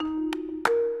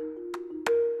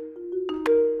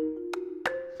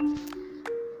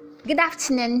Good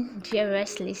afternoon,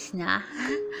 dearest listener.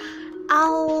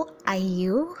 How are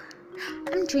you?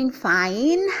 I'm doing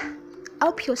fine.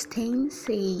 Hope you're staying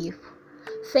safe.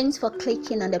 Thanks for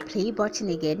clicking on the play button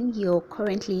again. You're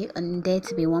currently on Dare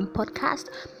to Be One podcast.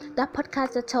 That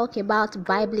podcast that talk about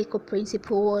biblical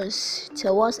principles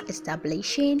towards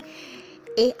establishing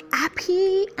a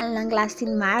happy and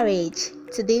long-lasting marriage.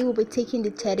 Today we'll be taking the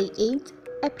 38th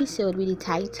episode with the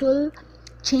title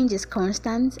Change is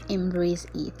Constant, Embrace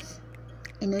It.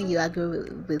 I know you agree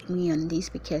with me on this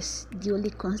because the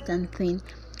only constant thing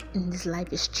in this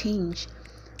life is change.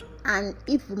 And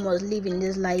if we must live in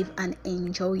this life and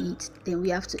enjoy it, then we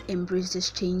have to embrace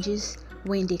these changes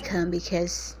when they come,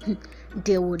 because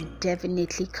they will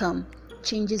definitely come.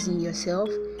 Changes in yourself,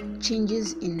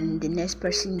 changes in the next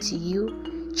person to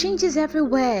you, changes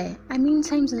everywhere.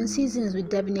 Times and seasons will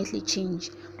definitely change.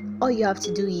 All you have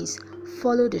to do is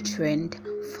follow the trend,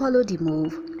 follow the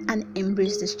move, and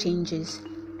embrace these changes.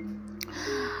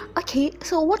 Okay,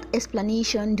 so what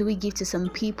explanation do we give to some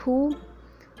people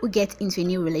who get into a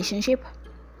new relationship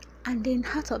and then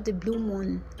out of the blue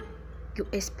moon you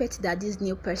expect that this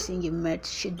new person you met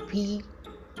should be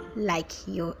like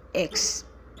your ex?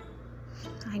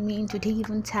 Do they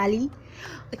even tally?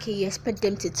 Okay, you expect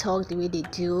them to talk the way they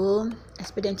do,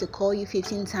 expect them to call you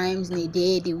 15 times in a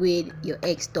day the way your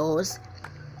ex does.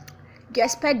 You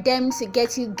expect them to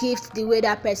get you gifts the way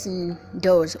that person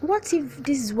does. What if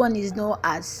this one is not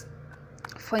as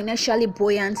financially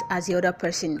buoyant as the other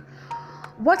person?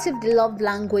 What if the love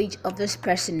language of this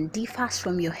person differs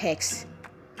from your ex?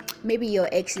 Maybe your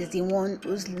ex is the one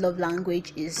whose love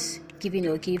language is giving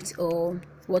you gifts or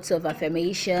words of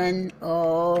affirmation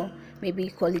or maybe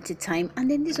quality time, and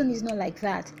then this one is not like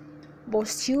that. But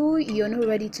still, you're not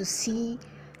ready to see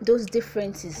those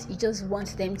differences. You just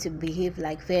want them to behave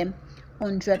like them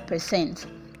 100%.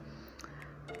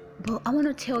 But I want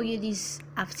to tell you this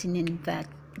afternoon that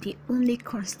the only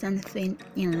constant thing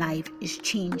in life is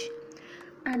change.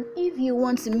 And if you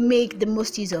want to make the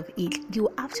most use of it, you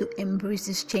have to embrace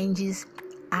these changes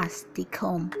as they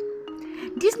come.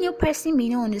 This new person may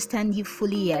not understand you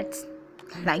fully yet,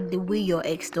 like the way your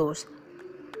ex does.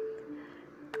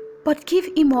 But give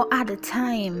him or her the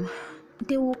time.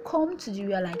 They will come to the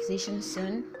realization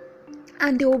soon,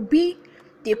 and they will be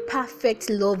the perfect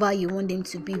lover you want them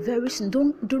to be very soon.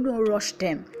 Do not rush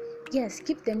them. Yes,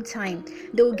 give them time.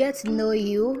 They will get to know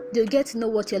you. They'll get to know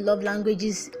what your love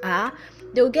languages are.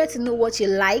 They'll get to know what you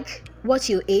like, what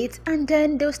you hate, and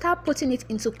then they'll start putting it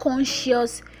into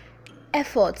conscious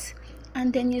effort.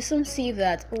 And then you soon see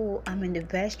that, I'm in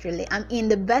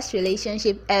the best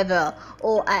relationship ever.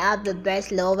 I have the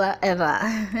best lover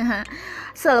ever.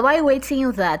 So while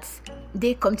waiting that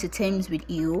they come to terms with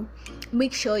you,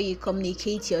 make sure you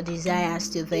communicate your desires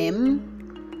to them.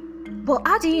 But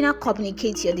how do you not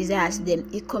communicate your desires to them?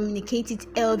 You communicate it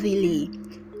healthily,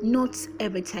 not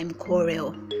every time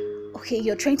quarrel. Okay,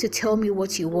 you're trying to tell me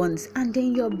what you want, and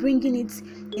then you're bringing it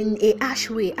in a harsh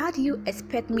way. How do you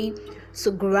expect me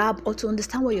to grab or to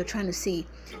understand what you're trying to say?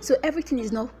 So everything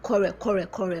is not quarrel.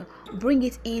 Bring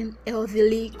it in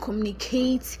healthily,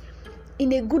 communicate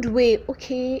in a good way.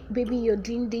 Okay, baby, you're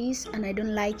doing this and I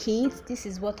don't like it. This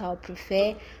is what I'll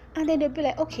prefer. And then they'll be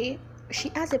like, okay, she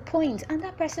has a point, and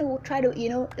that person will try to,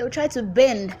 they'll try to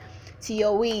bend to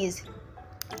your ways.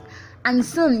 And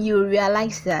soon you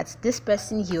realize that this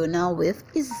person you're now with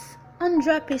is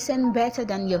 100% better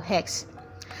than your ex.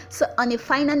 So on a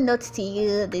final note to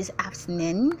you this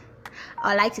afternoon,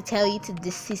 I'd like to tell you to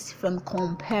desist from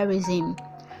comparison.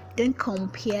 Don't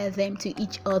compare them to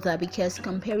each other, because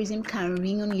comparison can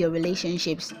ruin your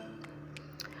relationships.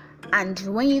 And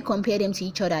when you compare them to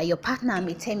each other, your partner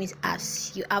may term it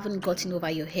as you haven't gotten over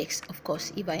your ex. Of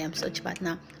course, if I am such a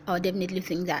partner, I'll definitely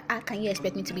think that, can you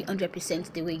expect me to be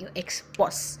 100% the way your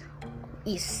ex-boss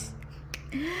is?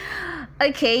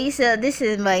 Okay, so this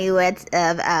is my words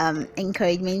of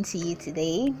encouragement to you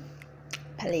today.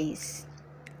 Please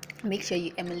make sure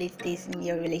you emulate this in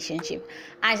your relationship,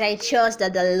 as I trust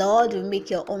that the Lord will make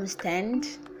your home stand,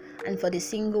 and for the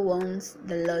single ones,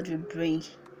 the Lord will bring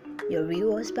your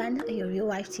real husband or your real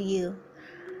wife to you.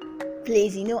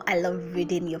 Please, I love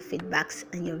reading your feedbacks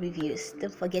and your reviews.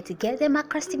 Don't forget to get them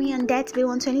across to me on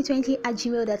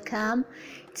daretobone2020@gmail.com.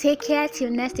 Take care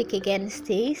till next week again.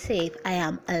 Stay safe. I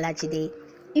am Olajide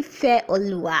Ife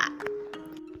Olua.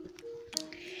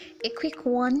 A quick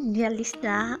one, dear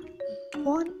listener.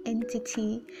 One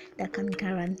entity that can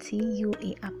guarantee you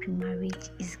a happy marriage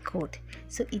is God.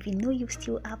 So if you know you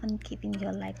still haven't given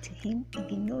your life to Him, if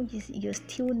you know you're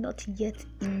still not yet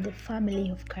in the family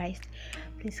of Christ,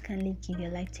 please kindly give your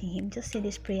life to Him. Just say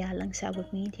this prayer alongside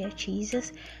with me. Dear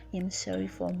Jesus, I am sorry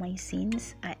for my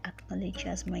sins. I acknowledge you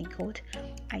as my God.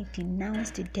 I denounce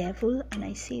the devil and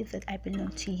I say that I belong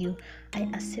to you. I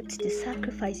accept the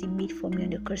sacrifice you made for me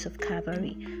on the cross of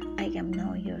Calvary. I am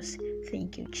now yours.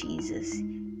 Thank you, Jesus.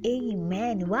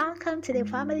 Amen. Welcome to the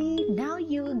family. Now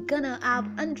you're gonna have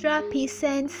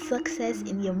 100% success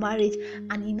in your marriage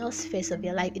and in all spheres of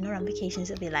your life, in all ramifications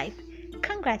of your life.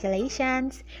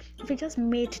 Congratulations. If you just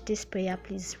made this prayer,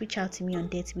 please reach out to me on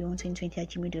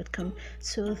datebe12020@gmail.com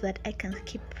so that I can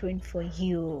keep praying for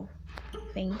you.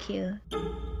 Thank you.